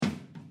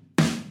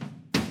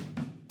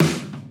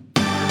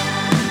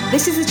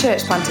This is the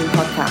Church Planting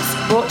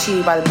Podcast, brought to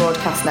you by the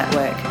Broadcast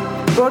Network.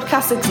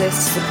 Broadcast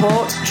exists to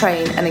support,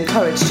 train and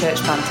encourage church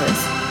planters.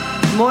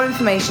 For more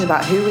information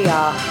about who we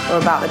are or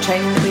about the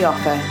training that we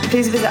offer,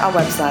 please visit our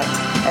website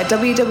at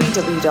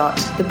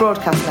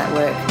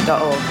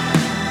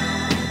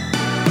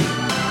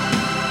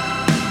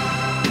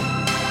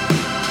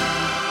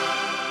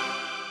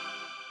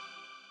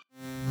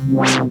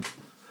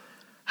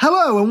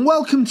Hello and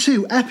welcome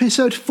to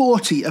episode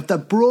 40 of the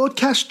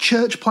Broadcast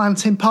Church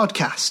Planting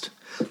Podcast.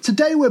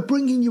 Today we're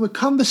bringing you a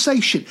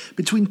conversation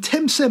between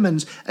Tim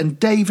Simmons and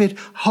David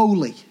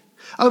Holy.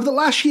 Over the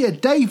last year,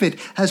 David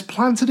has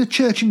planted a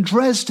church in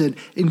Dresden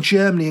in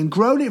Germany and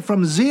grown it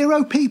from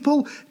 0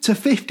 people to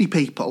 50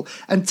 people.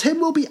 And Tim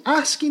will be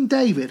asking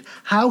David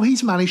how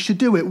he's managed to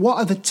do it. What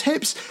are the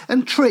tips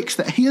and tricks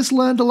that he has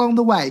learned along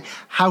the way,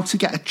 how to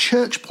get a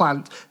church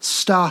plant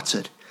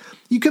started.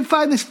 You can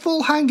find this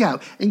full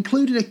hangout,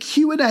 including a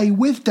Q&A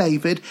with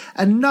David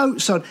and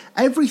notes on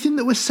everything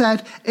that was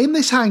said in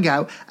this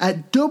hangout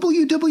at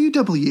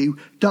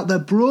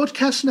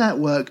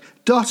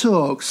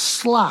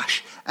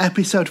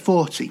www.thebroadcastnetwork.org/episode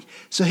 40.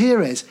 So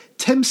here is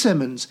Tim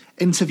Simmons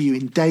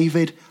interviewing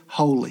David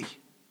Holy.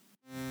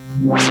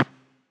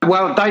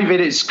 Well,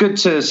 David, it's good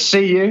to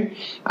see you.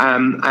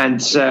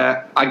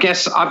 I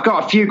guess I've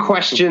got a few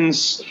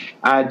questions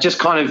just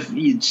kind of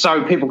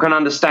so people can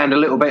understand a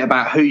little bit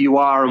about who you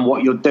are and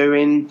what you're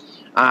doing.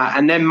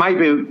 And then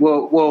maybe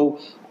we'll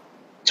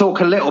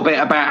talk a little bit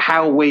about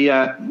how we,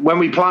 when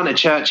we plant a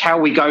church, how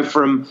we go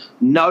from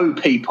no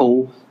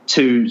people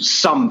to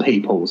some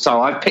people.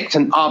 So I've picked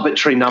an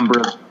arbitrary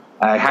number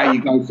of how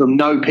you go from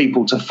no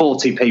people to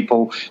 40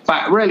 people,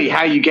 but really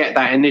how you get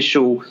that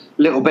initial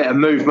little bit of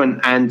movement.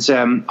 And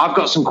I've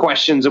got some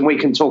questions and we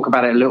can talk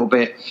about it a little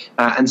bit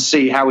and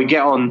see how we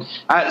get on.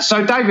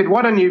 So David,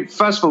 why don't you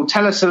first of all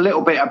tell us a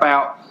little bit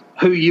about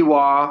who you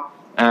are,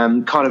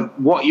 kind of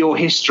what your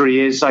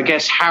history is, I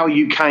guess how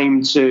you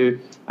came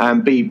to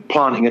be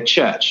planting a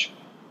church.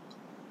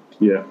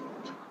 Yeah.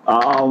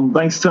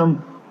 Thanks,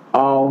 Tim.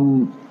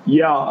 I'm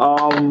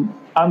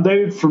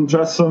David from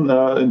Dresden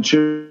in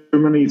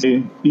Germany,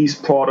 the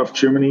east part of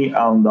Germany,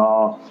 and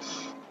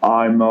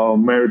I'm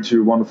married to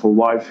a wonderful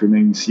wife. Her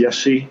name is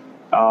Yeshi,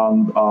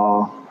 and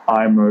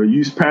I'm a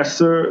youth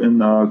pastor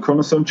in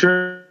Cornerstone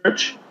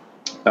Church.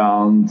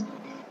 And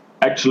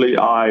actually,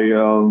 I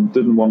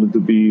didn't want to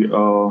be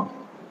a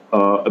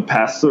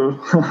pastor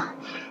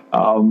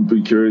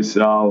because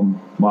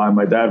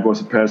my dad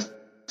was a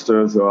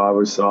pastor, so I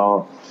was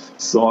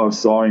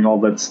sawing all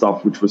that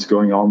stuff which was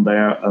going on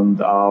there, and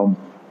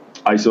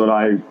I thought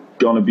I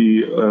going to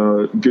be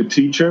a good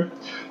teacher.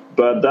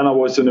 But then I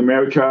was in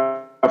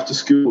America after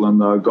school, and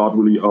God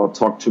really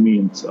talked to me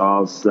and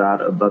said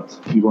that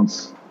he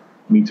wants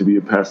me to be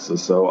a pastor.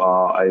 So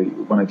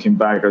when I came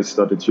back, I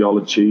studied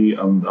theology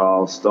and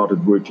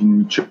started working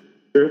in the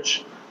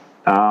church.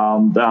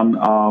 Then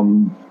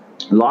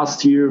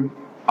last year,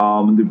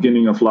 in the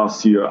beginning of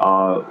last year,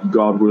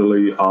 God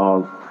really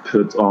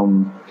put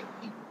on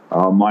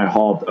my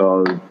heart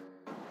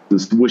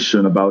this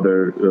vision about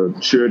a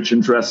church in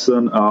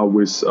Dresden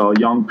with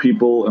young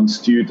people and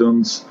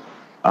students,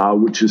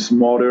 which is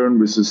modern,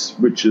 which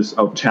is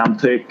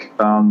authentic,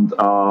 and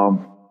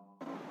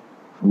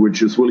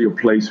which is really a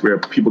place where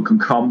people can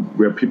come,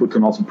 where people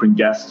can also bring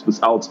guests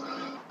without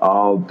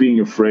being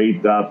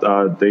afraid that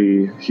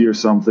they hear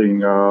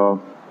something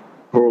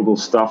horrible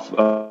stuff,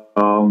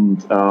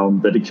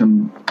 that they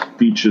can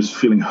be just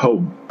feeling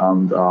home,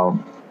 and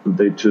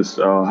they just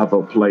have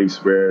a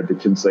place where they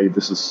can say,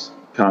 this is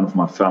kind of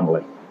my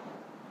family.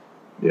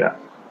 Yeah.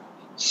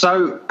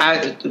 So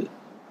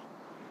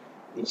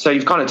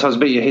you've kind of told us a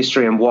bit of your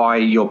history and why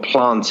you're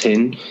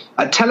planting.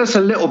 Tell us a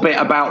little bit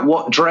about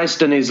what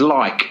Dresden is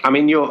like. I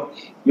mean, your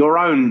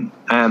own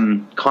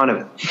kind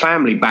of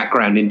family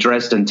background in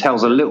Dresden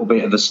tells a little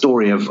bit of the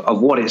story of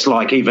what it's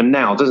like even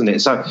now, doesn't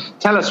it? So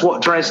tell us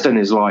what Dresden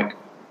is like.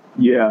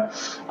 Yeah,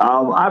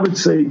 I would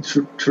say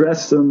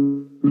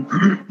Dresden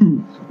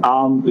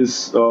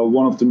is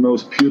one of the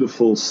most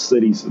beautiful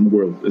cities in the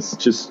world. It's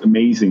just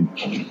amazing.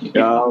 You've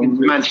not been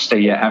to Manchester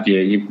yet, have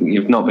you?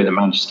 You've not been to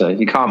Manchester.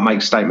 You can't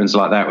make statements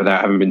like that without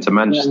having been to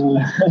Manchester.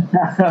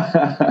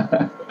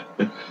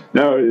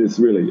 No, it is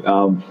really.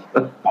 I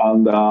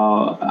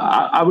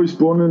was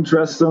born in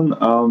Dresden,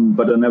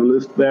 but I never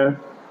lived there.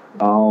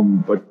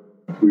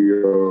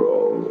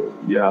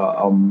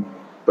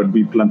 But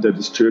we planted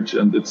this church,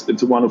 and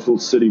it's a wonderful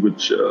city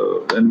with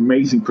an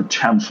amazing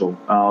potential.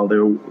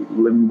 They're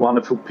living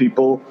wonderful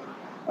people.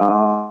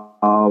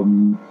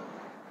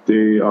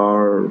 They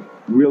are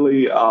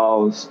really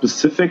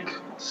specific.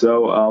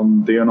 So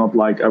they are not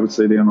like, I would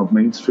say they are not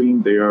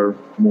mainstream. They are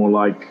more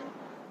like,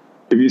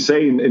 if you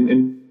say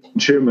in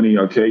Germany,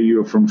 okay,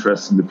 you're from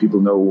Dresden, the people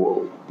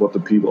know what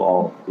the people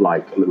are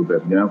like a little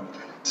bit, you know.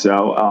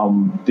 So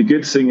the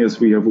good thing is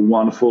we have a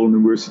wonderful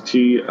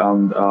university,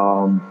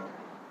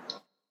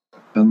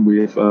 and we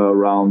have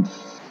around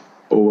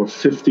over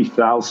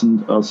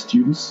 50,000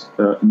 students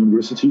in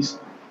universities,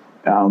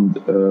 and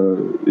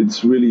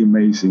it's really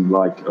amazing.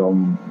 Like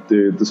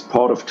this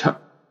part of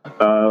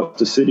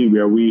the city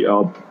where we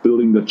are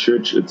building the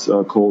church. It's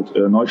called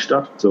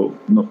Neustadt, so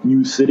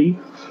New City.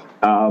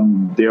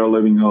 There are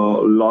living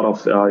a lot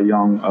of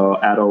young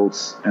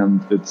adults,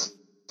 and it's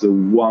a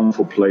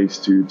wonderful place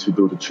to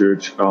build a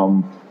church.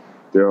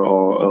 There are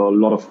a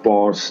lot of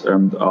bars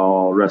and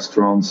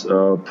restaurants,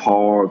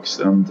 parks,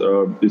 and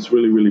it's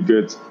really, really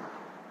good.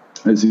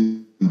 It's a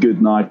good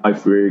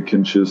nightlife where you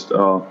can just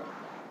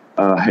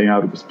hang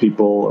out with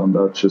people and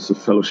just a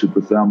fellowship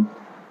with them.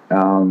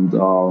 And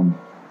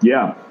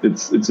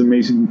it's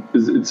amazing.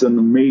 It's an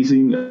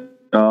amazing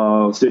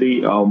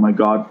city. Oh my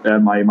God,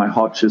 my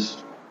heart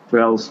just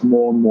falls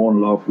more and more in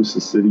love with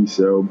the city.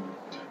 So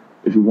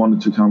if you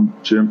wanted to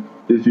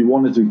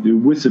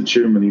visit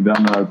Germany,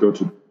 then go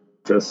to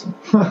Dresden.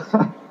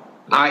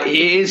 It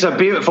is a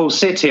beautiful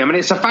city. I mean,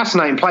 it's a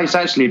fascinating place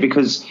actually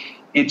because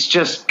it's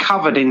just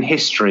covered in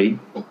history,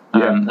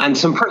 and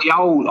some pretty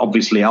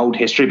obviously old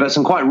history, but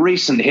some quite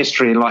recent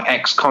history, like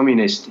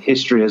ex-communist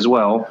history as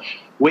well,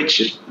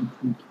 which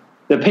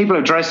the people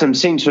of Dresden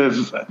seem to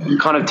have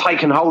kind of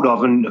taken hold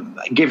of and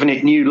given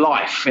it new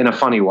life in a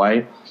funny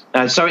way.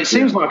 So it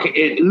seems like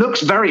it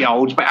looks very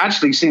old, but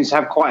actually seems to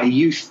have quite a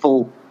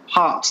youthful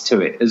heart to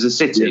it as a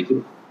city.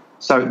 Yeah.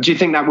 So do you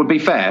think that would be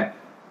fair?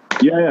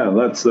 Yeah,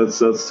 that's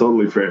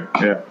totally fair.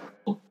 Yeah.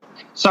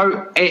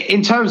 So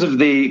in terms of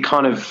the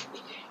kind of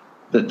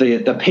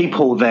the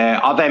people there,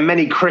 are there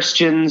many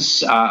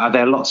Christians? Are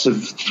there lots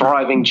of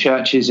thriving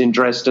churches in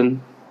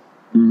Dresden?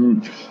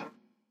 Mm-hmm.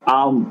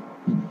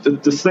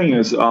 The thing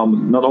is,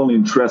 not only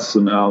in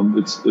Dresden,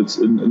 it's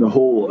in the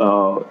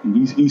whole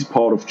east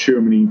part of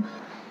Germany.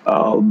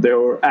 There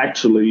are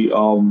actually,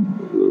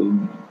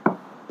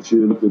 if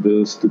you look at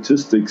the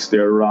statistics,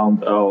 they're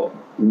around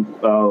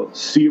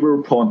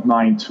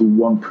 0.9 to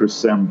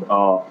 1%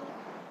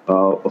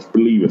 of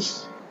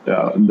believers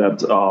in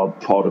that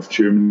part of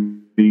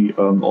Germany,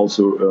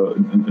 also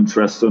in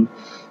Dresden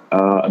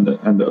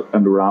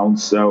and around.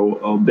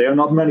 So there are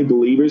not many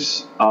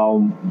believers.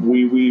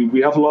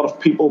 We have a lot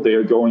of people. They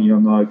are going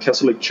in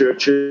Catholic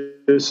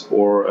churches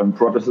or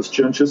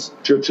Protestant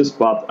churches,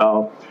 but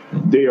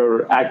they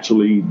are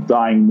actually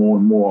dying more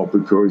and more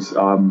because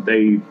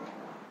they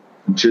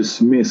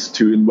just miss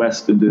to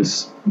invest in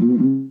this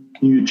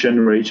new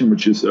generation,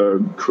 which is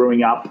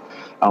growing up,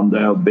 and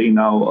they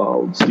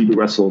now see the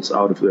results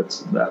out of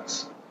it.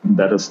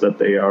 That is that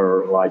they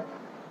are like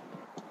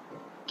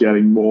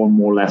getting more and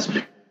more less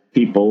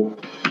people.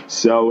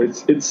 So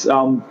it's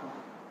not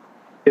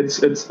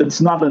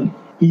an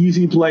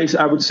easy place,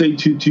 I would say,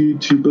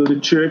 to build a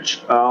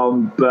church.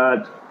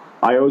 But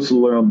I also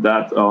learned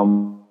that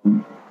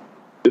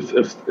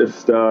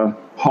if the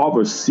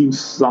harvest seems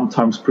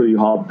sometimes pretty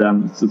hard,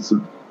 then it's a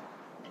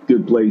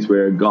good place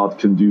where God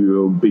can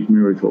do big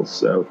miracles.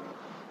 So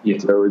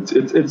so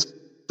it's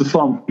a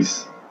fun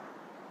place.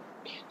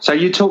 So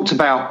you talked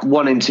about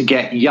wanting to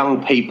get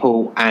young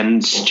people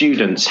and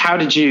students. How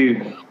did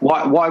you?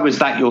 Why was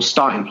that your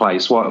starting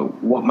place?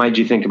 What made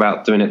you think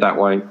about doing it that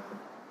way?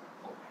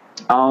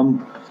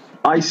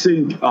 I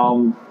think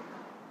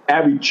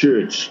every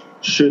church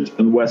should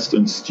invest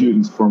in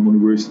students from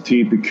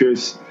university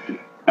because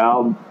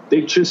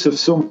they just have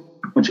so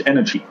much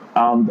energy,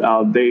 and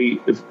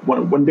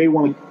when they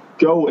want to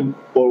go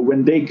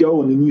when they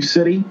go in a new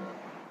city,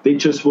 they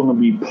just want to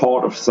be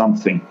part of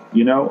something,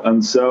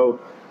 and so.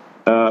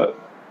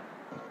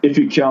 If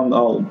you can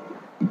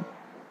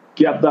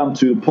get them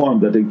to the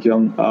point that they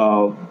can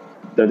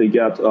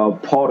get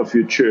part of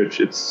your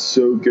church, it's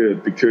so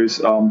good because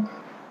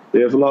they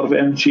have a lot of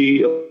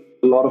energy, a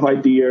lot of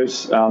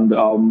ideas, and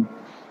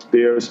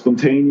they are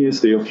spontaneous,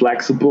 they are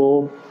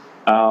flexible,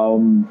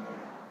 and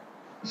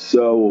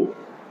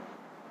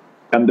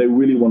they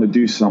really want to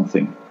do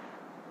something,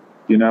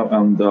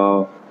 and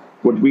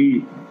what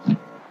we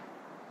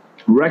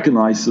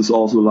recognize is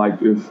also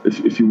like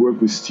if you work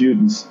with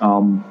students,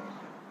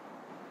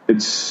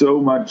 it's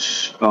so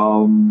much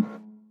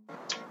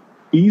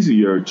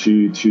easier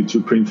to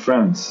bring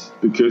friends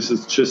because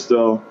it's just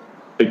a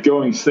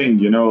going thing,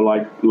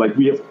 like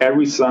we have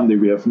every Sunday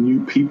we have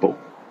new people.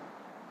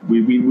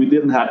 We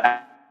didn't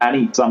have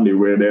any Sunday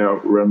where there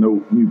were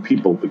no new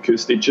people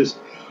because they just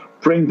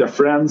bring their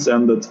friends,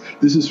 and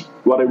this is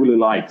what I really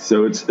like.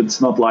 So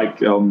it's not like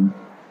too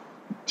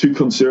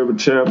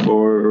conservative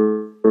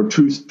or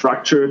too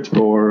structured,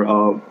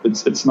 or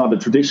it's not a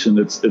tradition.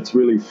 It's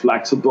really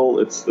flexible.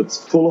 It's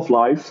full of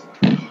life.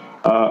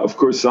 Of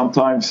course,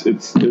 sometimes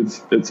it's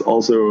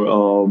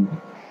also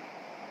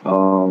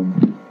how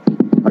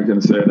can I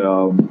say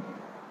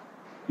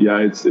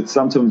it? It's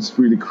sometimes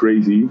really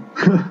crazy,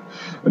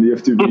 and you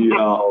have to be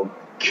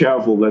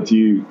careful that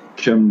you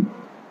can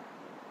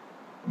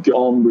go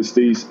on with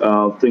these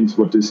things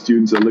what the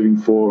students are living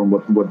for and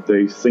what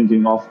they're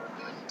thinking of.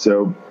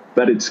 So,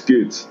 but it's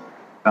good.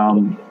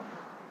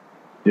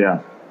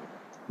 Yeah.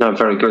 No,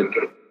 very good.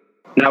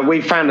 Now,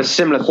 we found a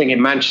similar thing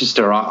in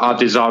Manchester. Our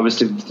desire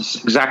was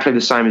exactly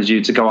the same as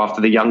you, to go after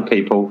the young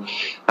people.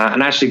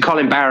 And actually,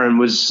 Colin Barron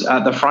was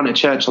at the front of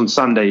church on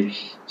Sunday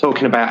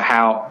talking about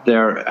how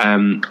there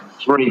are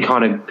three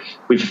kind of,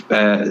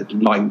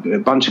 like a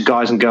bunch of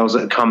guys and girls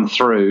that have come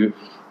through.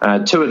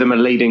 Two of them are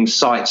leading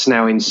sites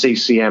now in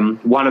CCM.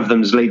 One of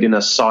them is leading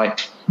a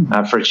site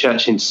for a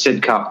church in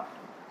Sidcup.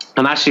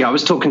 And actually, I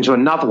was talking to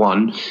another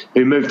one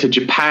who moved to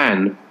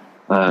Japan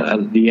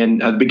at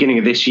the beginning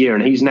of this year,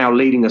 and he's now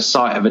leading a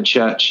site of a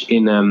church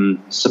in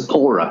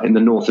Sapporo in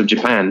the north of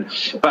Japan.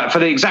 But for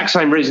the exact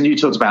same reason you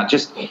talked about,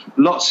 just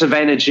lots of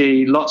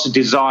energy, lots of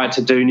desire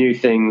to do new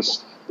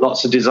things,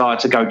 lots of desire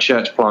to go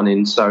church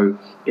planting. So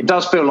it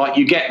does feel like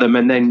you get them,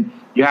 and then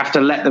you have to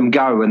let them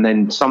go, and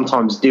then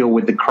sometimes deal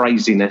with the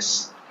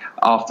craziness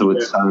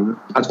afterwards. So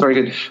that's very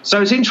good.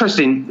 So it's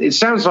interesting. It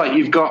sounds like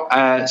you've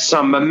got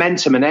some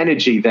momentum and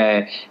energy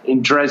there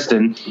in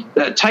Dresden.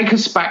 Take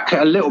us back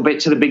a little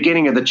bit to the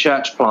beginning of the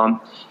church plant.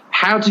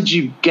 How did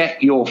you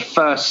get your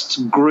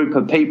first group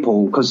of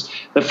people? Because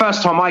the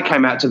first time I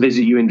came out to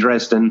visit you in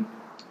Dresden,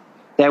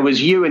 there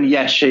was you and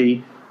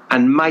Yeshi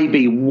and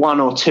maybe one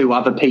or two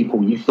other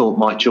people you thought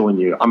might join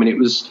you. I mean, it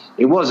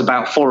was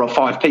about 4 or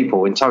 5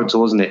 people in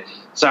total, wasn't it?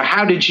 So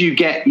how did you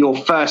get your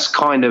first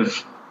kind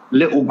of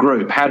little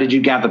group? How did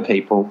you gather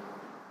people?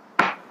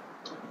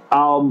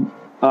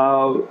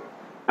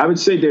 I would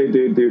say there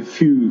are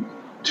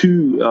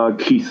two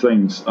key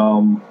things.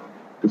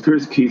 The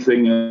first key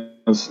thing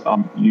is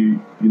you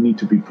need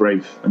to be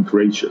brave and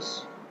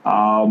courageous.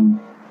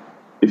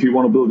 If you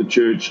want to build a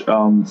church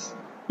and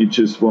you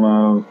just want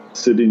to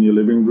sit in your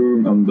living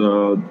room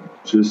and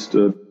just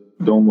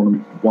don't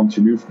want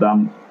to move,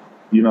 then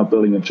you're not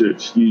building a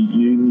church.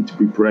 You need to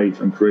be brave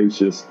and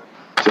courageous.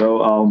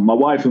 So my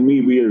wife and me,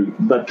 we are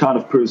that kind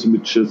of person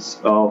which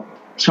just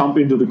jump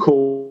into the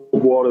cold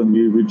water and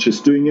we're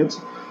just doing it.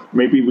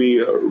 Maybe we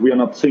are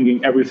not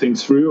thinking everything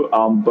through,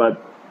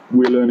 but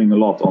we're learning a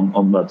lot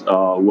on that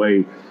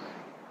way.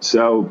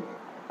 So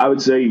I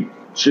would say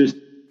just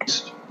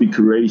be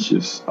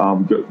courageous,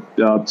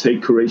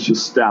 take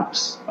courageous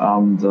steps,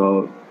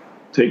 and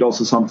take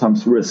also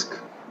sometimes risk.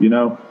 You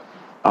know,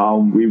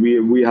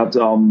 we had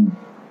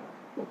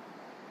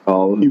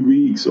few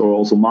weeks or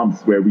also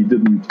months where we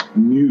didn't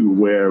knew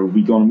where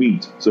we're gonna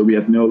meet, so we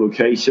had no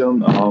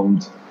location,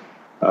 and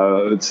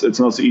it's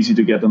not so easy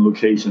to get a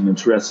location in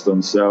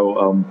Dresden.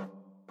 So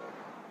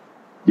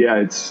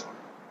it's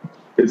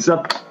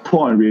that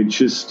point where you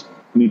just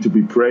need to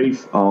be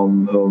brave.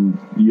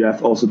 You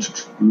have also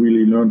to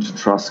really learn to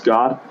trust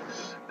God,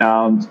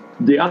 and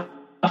the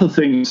other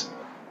things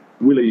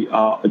really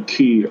are a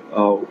key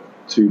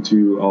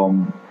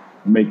to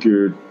make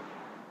your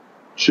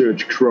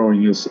church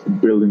growing is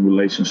building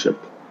relationship.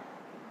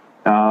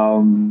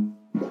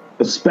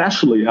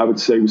 Especially, I would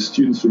say, with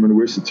students from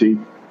university,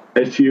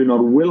 if you're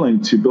not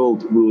willing to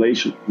build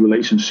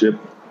relationship,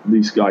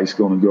 these guys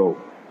gonna go,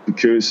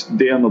 because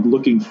they are not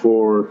looking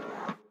for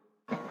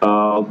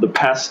the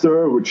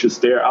pastor, which is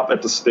there up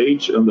at the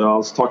stage and I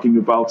was talking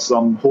about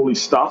some holy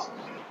stuff.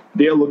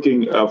 They are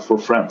looking for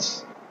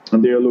friends,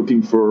 and they are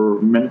looking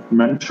for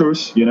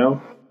mentors. You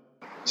know,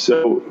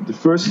 so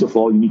first of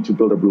all, you need to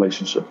build a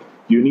relationship.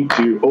 You need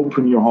to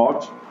open your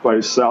heart by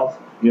yourself.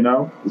 You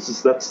know,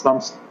 that's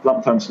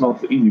sometimes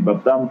not easy,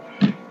 but then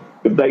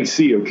if they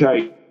see,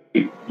 okay,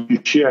 you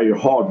share your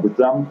heart with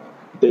them,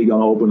 they're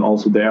gonna open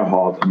also their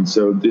heart, and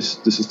so this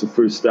is the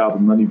first step,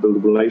 and then you build a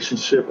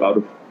relationship out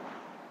of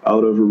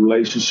a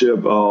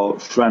relationship,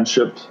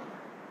 friendship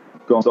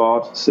gonna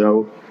start.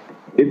 So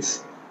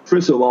it's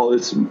first of all,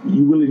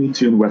 you really need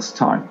to invest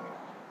time.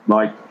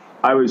 Like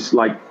I would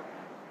say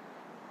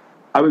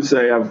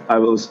I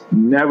was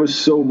never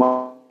so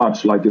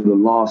much like in the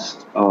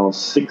last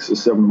 6 or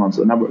 7 months.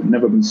 I've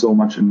never been so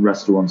much in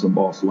restaurants and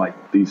bars like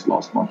these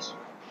last months.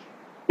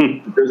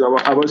 Because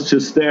I was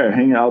just there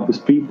hanging out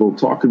with people,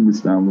 talking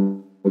with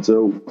them.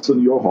 So what's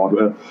in your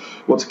heart?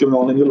 What's going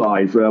on in your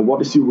life?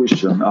 What is your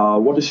vision?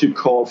 What is your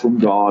call from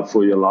God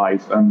for your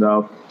life? And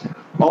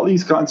all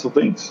these kinds of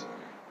things.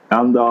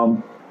 And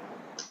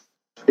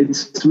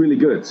it's really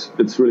good.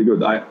 It's really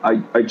good.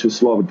 I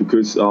just love it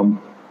because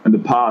in the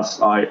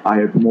past, I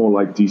had more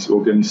like these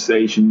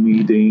organization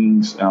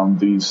meetings and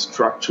these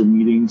structure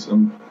meetings,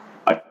 and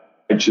I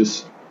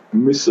just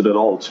missed it at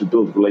all to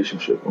build a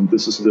relationship. And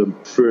this is the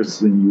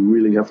first thing you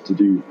really have to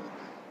do.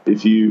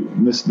 If you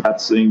miss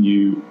that thing,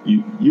 you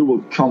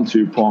will come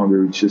to a point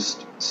where you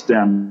just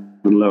stand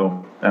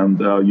alone,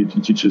 and you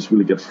just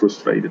really get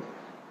frustrated.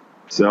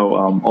 So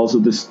also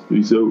this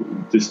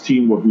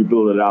team, what we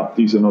build it up,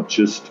 these are not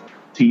just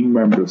team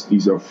members;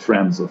 these are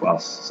friends of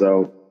us.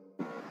 So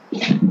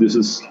this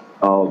is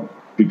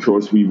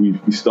because we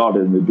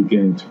started in the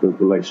beginning to build a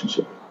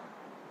relationship.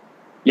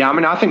 Yeah, I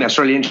mean, I think that's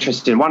really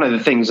interesting. One of the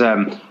things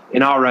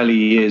in our early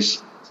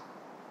years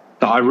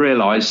that I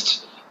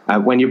realised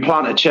when you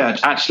plant a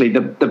church, actually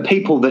the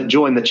people that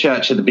join the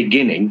church at the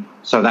beginning,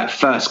 so that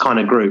first kind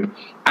of group,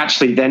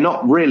 actually they're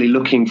not really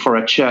looking for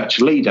a church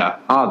leader,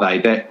 are they?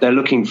 They're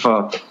looking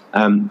for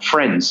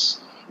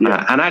friends.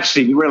 And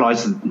actually, you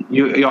realise that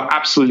you're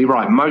absolutely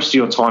right. Most of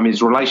your time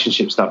is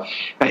relationship stuff.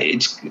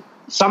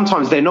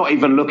 Sometimes they're not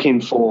even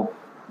looking for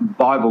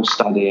Bible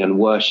study and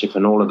worship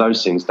and all of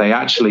those things. They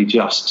actually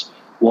just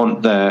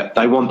want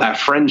that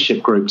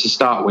friendship group to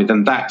start with,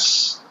 and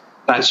that's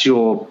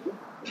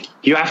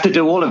you have to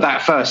do all of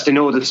that first in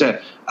order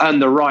to earn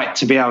the right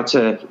to be able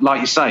to,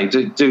 like you say,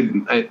 to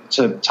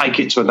take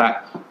it to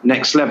that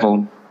next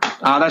level.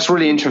 That's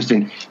really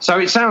interesting. So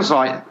it sounds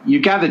like you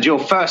gathered your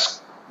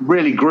first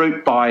really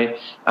group by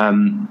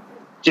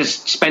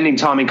just spending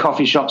time in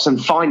coffee shops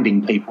and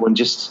finding people and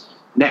just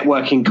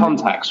networking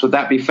contacts. Would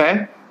that be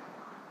fair?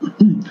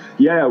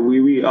 Yeah,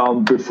 we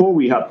before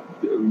we had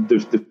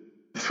the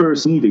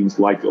first meetings,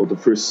 or the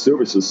first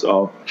services,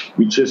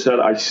 we just had,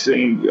 I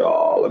think,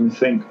 let me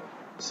think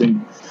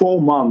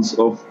 4 months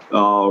of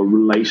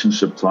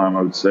relationship time,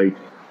 I would say.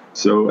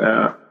 So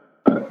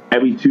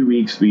every 2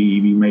 weeks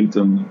we made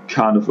them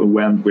kind of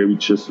event where we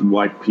just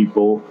invite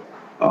people,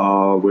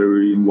 where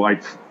we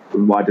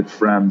invited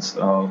friends.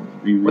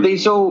 Were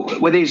these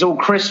all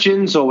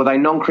Christians, or were they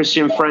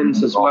non-Christian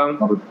friends as well?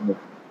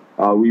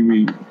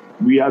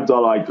 We had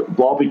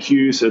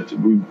barbecues at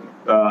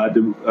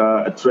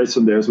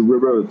Dresden. There's a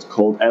river. It's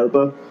called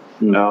Elbe.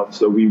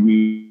 So we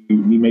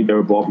made there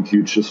a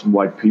barbecue, just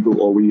invite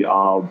people, or we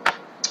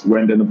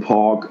went in a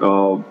park,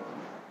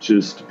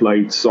 just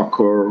played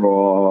soccer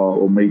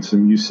or made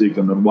some music,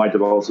 and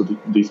invited also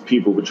these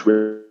people which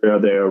were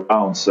there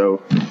around.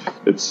 So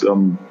it's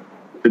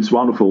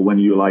wonderful when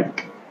you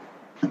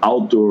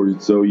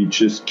outdoors, so you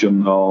just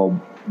can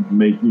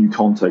make new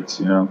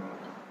contacts,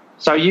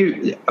 So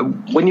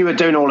when you were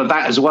doing all of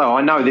that as well,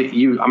 I know that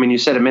you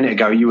said a minute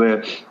ago you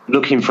were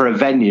looking for a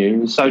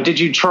venue. So did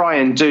you try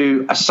and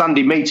do a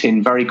Sunday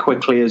meeting very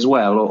quickly as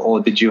well,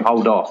 or did you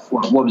hold off?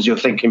 What was your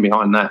thinking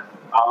behind that?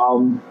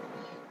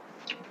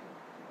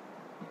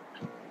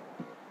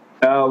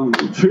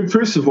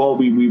 First of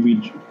all,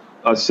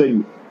 I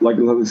say, like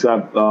I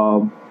said,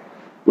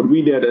 what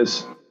we did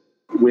is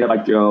we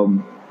had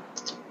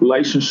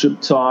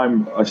relationship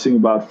time, I think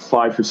about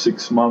 5 or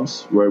 6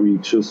 months, where we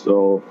just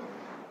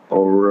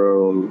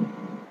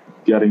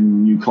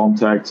getting new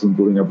contacts and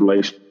building up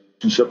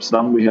relationships.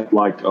 Then we had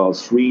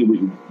 3,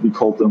 we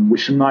called them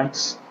vision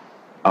nights.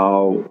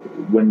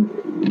 When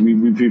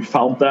we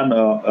found them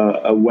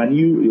a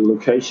venue, a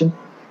location.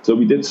 So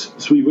we did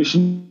 3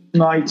 vision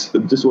nights.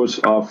 This was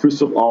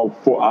first of all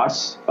for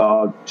us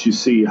to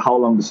see how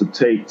long does it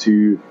take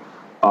to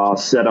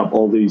set up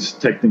all these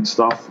technical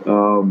stuff,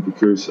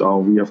 because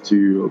we have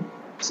to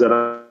set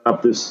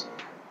up this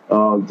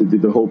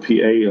the whole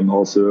PA and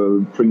also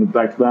bring it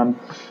back then.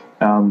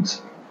 And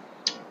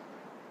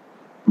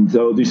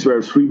so these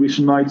were 3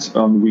 vision nights,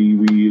 and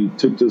we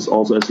took this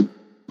also as a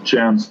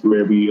chance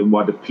where we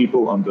invited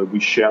people, and we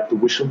shared the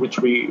vision which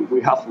we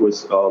have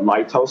with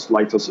Lighthouse.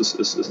 Lighthouse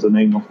is the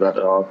name of that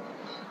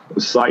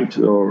site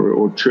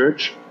or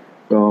church.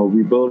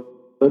 We built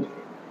it.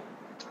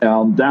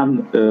 And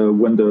then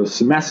when the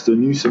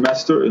new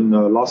semester in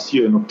last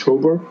year in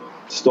October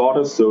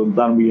started, so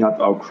then we had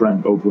our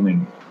grand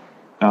opening.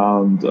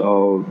 And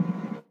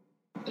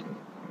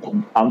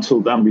until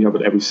then, we have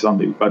it every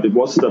Sunday. But it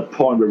was that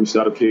point where we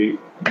said, okay,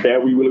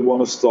 there we really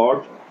want to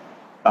start.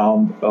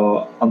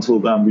 Until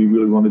then, we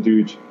really want to do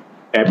it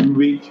every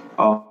week.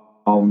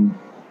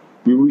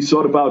 We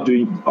thought about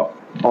doing,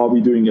 are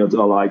we doing it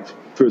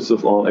first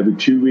of all, every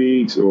 2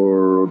 weeks,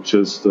 or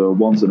just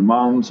once in a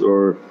month,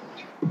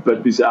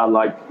 but we said,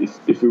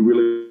 if we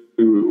really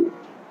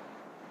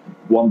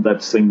want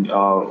that thing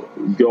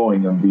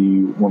going, and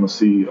we want to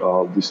see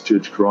this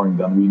church growing,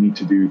 then we need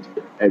to do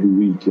it every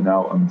week,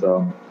 and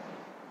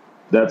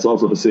that's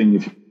also the thing.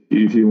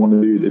 If you want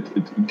to do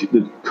it,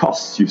 it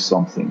costs you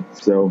something.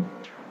 So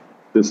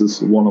this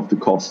is one of the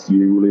costs.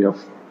 You really have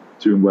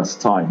to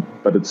invest time,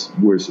 but it's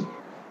worth it.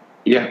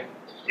 Yeah.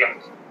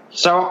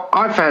 So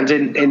I found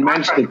in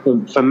Manchester,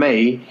 for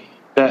me,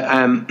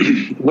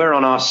 that we're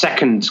on our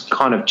second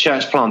kind of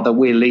church plant that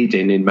we're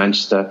leading in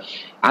Manchester.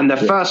 And the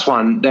first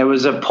one, there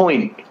was a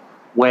point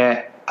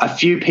where a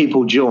few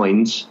people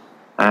joined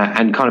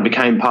and kind of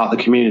became part of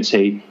the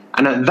community.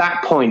 And at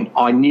that point,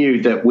 I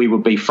knew that we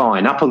would be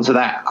fine. Up until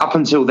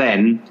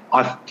then,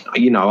 I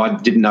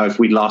didn't know if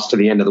we'd last to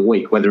the end of the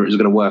week, whether it was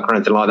going to work or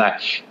anything like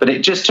that. But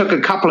it just took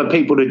a couple of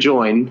people to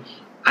join,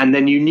 and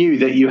then you knew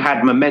that you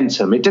had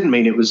momentum. It didn't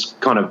mean it was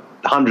kind of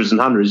hundreds and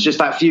hundreds, just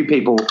that few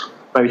people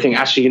maybe think,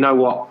 actually, you know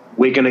what,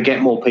 we're going to get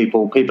more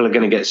people. People are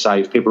going to get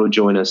saved. People will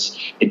join us.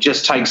 It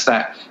just takes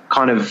that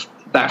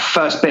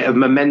first bit of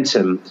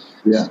momentum.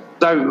 Yeah.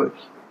 So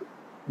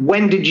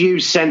when did you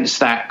sense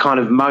that kind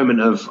of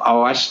moment of,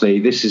 oh, actually,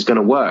 this is going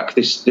to work.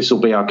 This will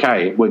be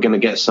okay. We're going to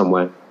get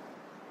somewhere.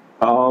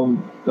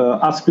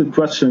 Ask the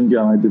question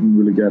again. I didn't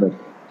really get it.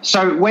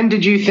 So when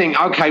did you think,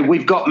 okay,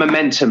 we've got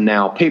momentum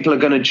now. People are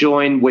going to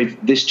join. With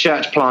this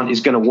church plant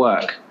is going to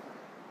work.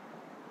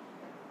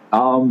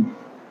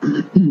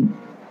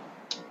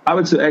 I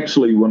would say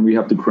actually when we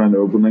have the grand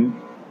opening,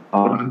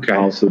 okay.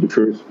 also the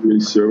first really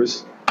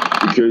service,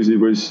 because it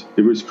was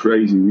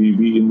crazy.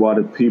 We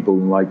invited people,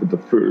 like at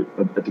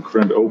the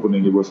grand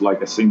opening, it was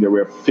like, I think there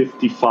were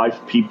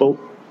 55 people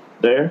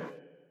there.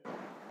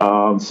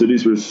 So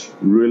this was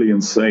really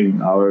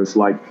insane. I was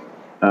like,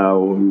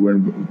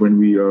 when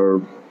we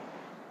are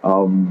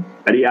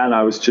at the end,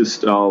 I was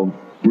just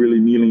really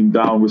kneeling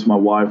down with my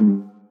wife,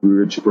 and we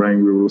were just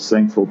praying. We were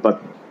thankful.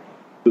 But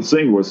the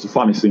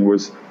funny thing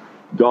was,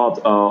 God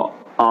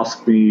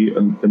asked me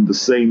in the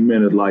same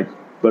minute, like,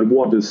 but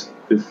what is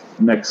if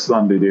next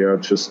Sunday there are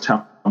just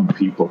 10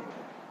 people,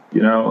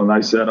 you know? And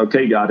I said,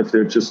 okay, God, if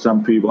there are just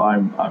 10 people,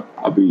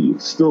 I'll be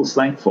still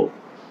thankful.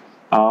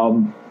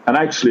 And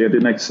actually, at the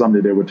next Sunday,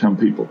 there were 10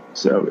 people.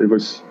 So it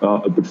was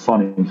a bit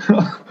funny.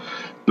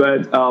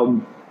 But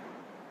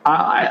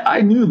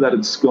I knew that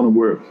it's going to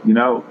work, you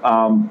know,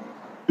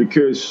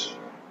 because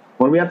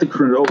when we had the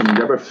current opening,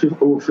 there were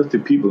over 50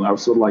 people. And I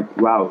was sort of like,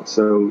 wow.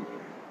 So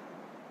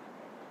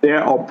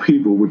there are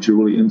people which are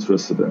really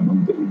interested in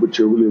and which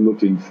are really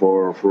looking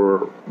for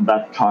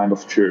that kind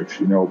of church,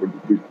 you know,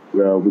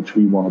 which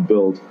we want to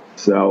build.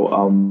 So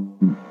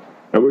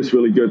it was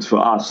really good for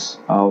us.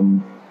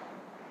 And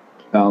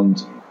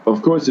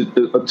of course, it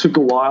took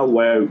a while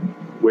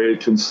where you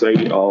can say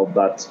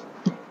that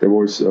there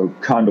was a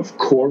kind of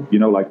core, you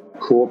know, like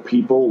core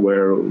people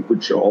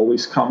which are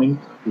always coming.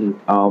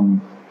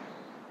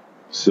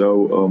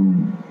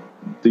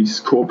 These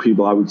core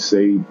people, I would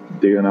say,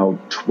 they are now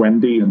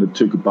 20, and it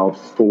took about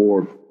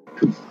 4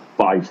 to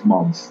 5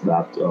 months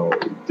that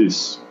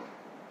this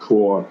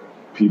core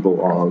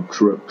people are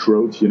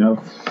growth, you know.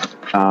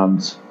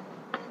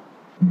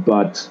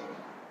 But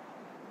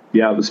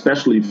yeah,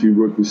 especially if you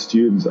work with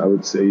students, I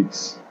would say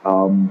it's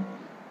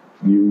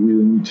you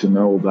really need to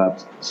know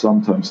that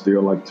sometimes there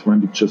are like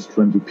 20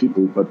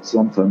 people, but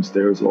sometimes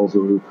there's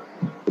also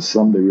a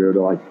Sunday where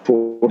there are like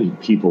 40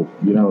 people,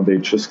 you know, they're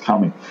just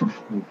coming.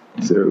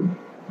 So,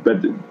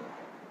 but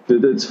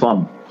it's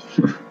fun.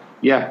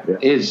 Yeah,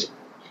 it is.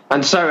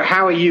 And so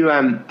how are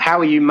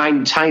you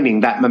maintaining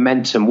that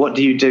momentum? What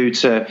do you do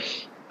to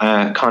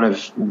kind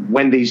of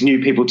when these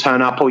new people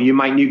turn up, or you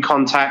make new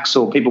contacts,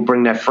 or people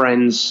bring their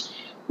friends?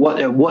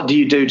 What do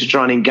you do to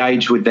try and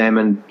engage with them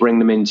and bring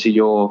them into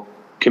your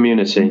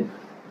community?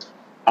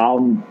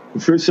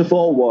 First of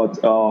all,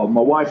 what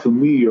my wife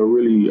and me are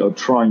really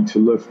trying to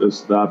live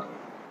is that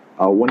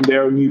when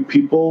there are new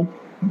people,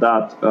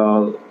 that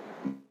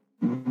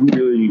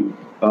really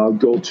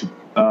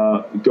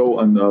go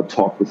and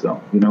talk with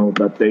them. You know,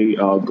 that they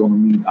are going to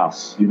meet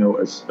us, you know,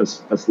 as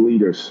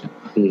leaders.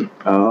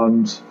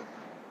 And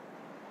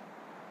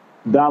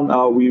then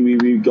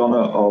we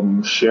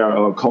gonna share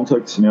our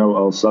contacts, you know,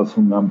 our cell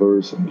phone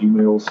numbers and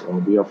emails.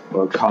 We have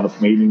kind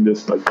of mailing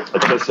list. Like I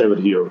just have it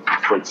here,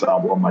 for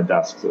example, on my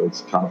desk. So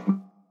it's kind of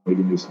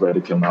mailing list where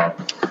they can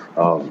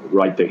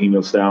write their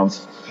emails down.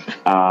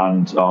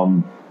 And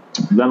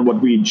then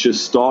what we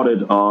just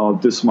started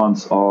this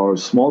month are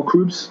small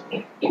groups.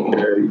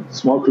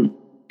 Small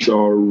groups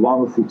are a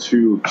wonderful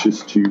tool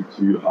just to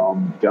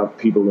get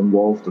people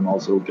involved and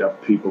also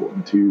get people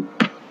into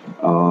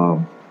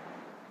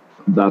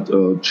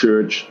that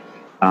church.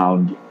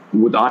 And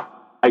what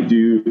I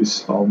do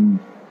is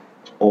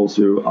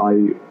also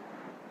I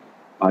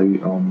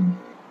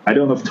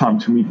don't have time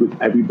to meet with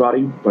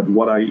everybody, but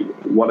what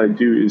I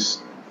do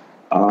is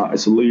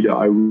as a leader,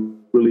 I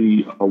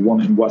really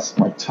want to invest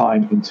my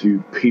time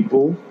into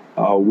people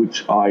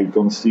which I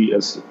gonna see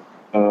as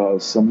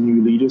some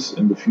new leaders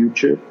in the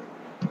future,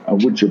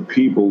 which are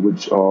people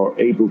which are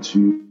able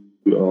to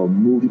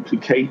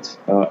multiplicate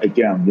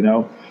again, you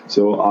know.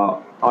 So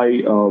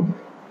I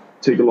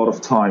take a lot of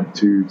time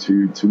to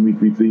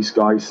meet with these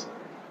guys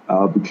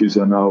because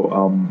I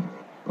know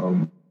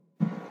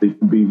they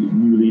can be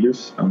new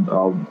leaders, and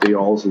they are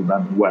also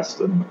then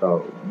invest in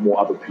more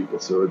other people.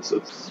 So it's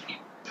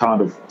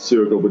kind of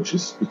circle which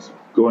is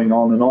going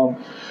on and on.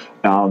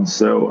 And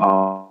so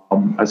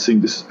I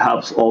think this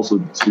helps also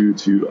to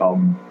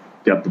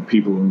get the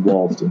people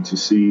involved and to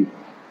see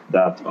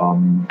that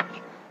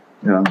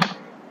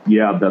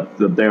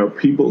that there are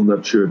people in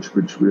that church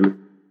which really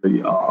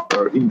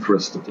are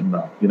interested in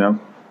that, you know.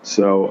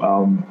 So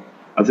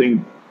I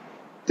think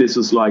this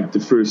is like the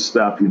first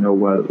step, you know,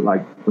 where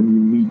like when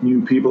you meet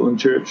new people in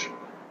church,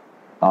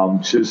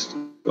 just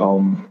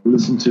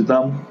listen to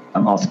them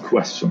and ask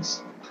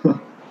questions.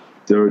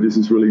 So this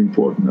is really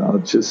important.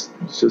 Just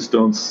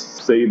don't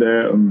stay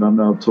there and then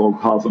talk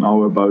half an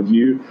hour about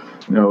you.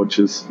 You know,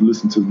 just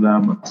listen to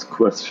them and ask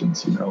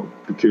questions, you know,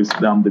 because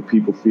then the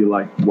people feel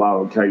like, wow,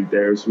 okay,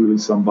 there's really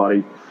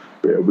somebody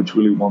which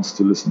really wants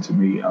to listen to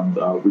me and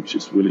which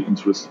is really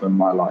interested in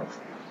my life.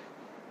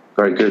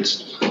 Very good.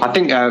 I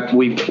think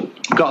we've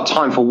got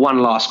time for one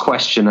last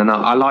question, and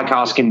I like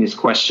asking this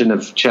question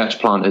of church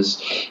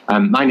planters,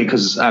 mainly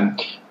because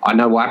I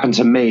know what happened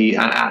to me,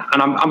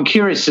 and I'm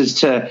curious as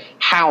to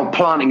how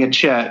planting a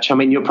church, I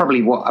mean, you're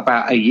probably,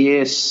 about a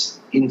year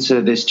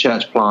into this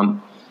church plant,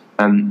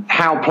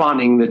 how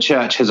planting the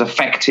church has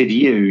affected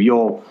you,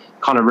 your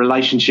kind of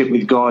relationship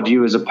with God,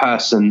 you as a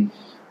person,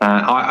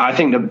 I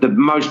think the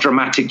most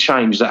dramatic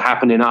change that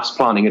happened in us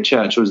planting a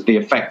church was the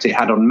effect it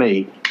had on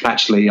me.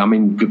 Actually, I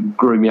mean,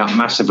 grew me up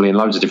massively in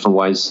loads of different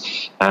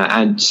ways.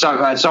 And so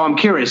I'm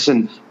curious,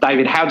 and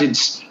David, how did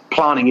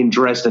planting in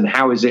Dresden,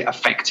 how has it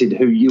affected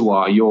who you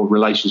are, your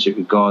relationship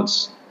with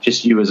God's,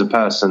 just you as a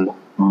person?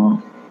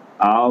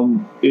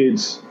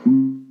 It's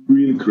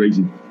really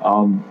crazy,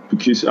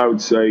 because I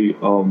would say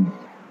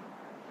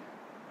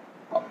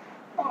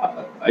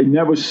I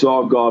never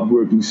saw God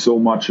working so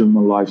much in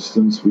my life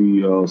since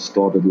we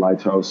started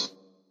Lighthouse.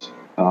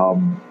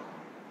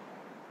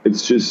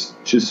 It's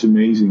just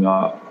amazing.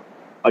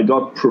 I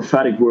got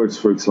prophetic words,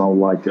 for example,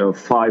 like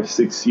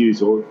 5-6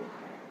 years or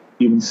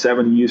even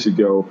 7 years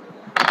ago,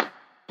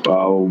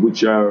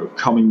 which are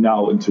coming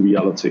now into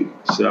reality.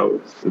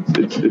 So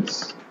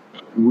it's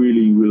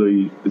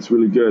really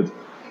good.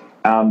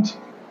 And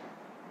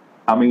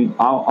I mean,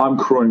 I'm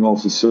growing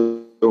also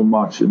so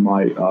much in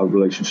my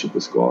relationship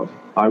with God.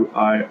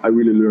 I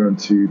really learned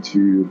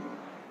to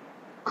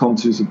come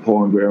to the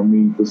point where I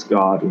meet with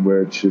God and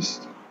where I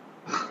just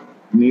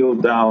kneel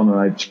down and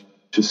I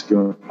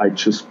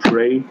just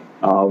pray.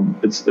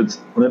 It's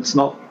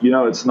not,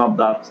 it's not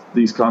that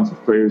these kinds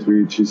of prayers where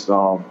you just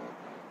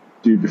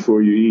do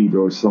before you eat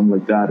or something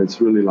like that.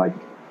 It's really like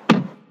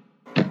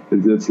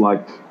it's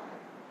like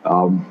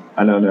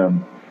I don't know.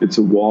 It's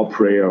a war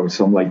prayer or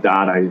something like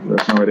that. I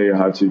have no idea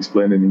how to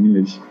explain it in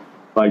English.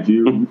 Like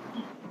you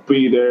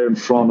be there in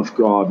front of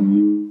God and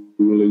you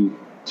really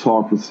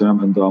talk with Him,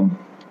 and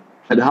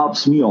it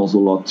helps me also a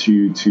lot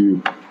to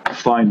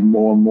find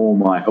more and more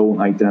my own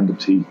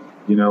identity,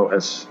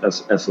 as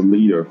a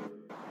leader.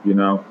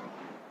 What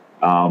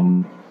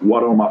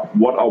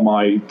are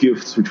my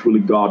gifts which really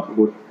God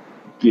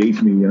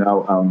gave me,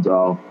 and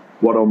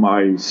what are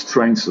my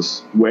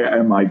strengths? Where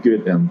am I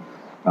good in,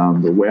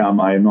 and where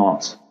am I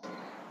not?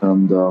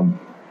 And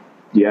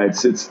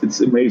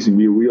it's amazing.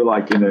 We're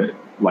like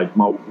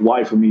my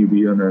wife and me,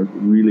 we're in a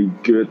really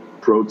good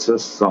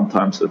process.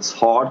 Sometimes it's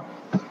hard,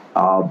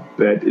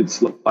 but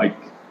it's like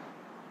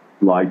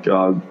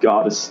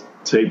God is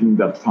taking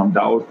that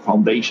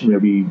foundation where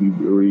we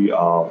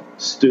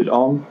stood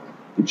on.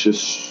 He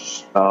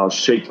just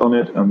shake on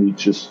it, and He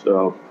just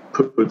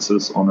puts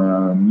us on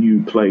a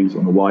new place,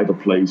 on a wider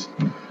place,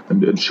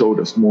 and it showed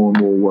us more and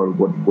more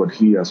what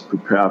He has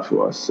prepared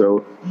for us.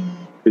 So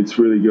it's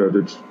really good.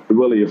 It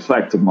really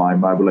affected my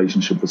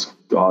relationship with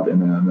God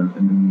in an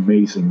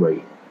amazing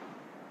way.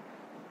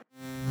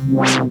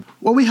 Well,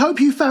 we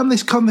hope you found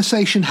this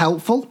conversation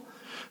helpful.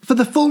 For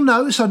the full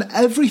notes on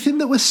everything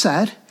that was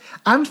said,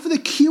 and for the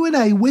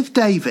Q&A with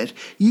David,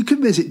 you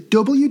can visit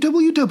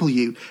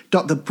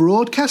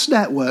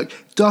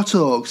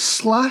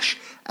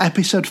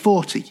www.thebroadcastnetwork.org/episode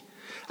 40.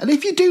 And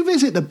if you do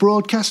visit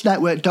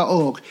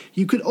thebroadcastnetwork.org,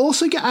 you can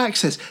also get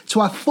access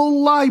to our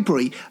full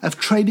library of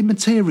training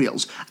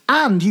materials,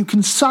 and you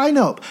can sign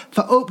up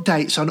for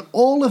updates on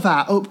all of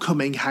our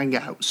upcoming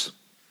Hangouts.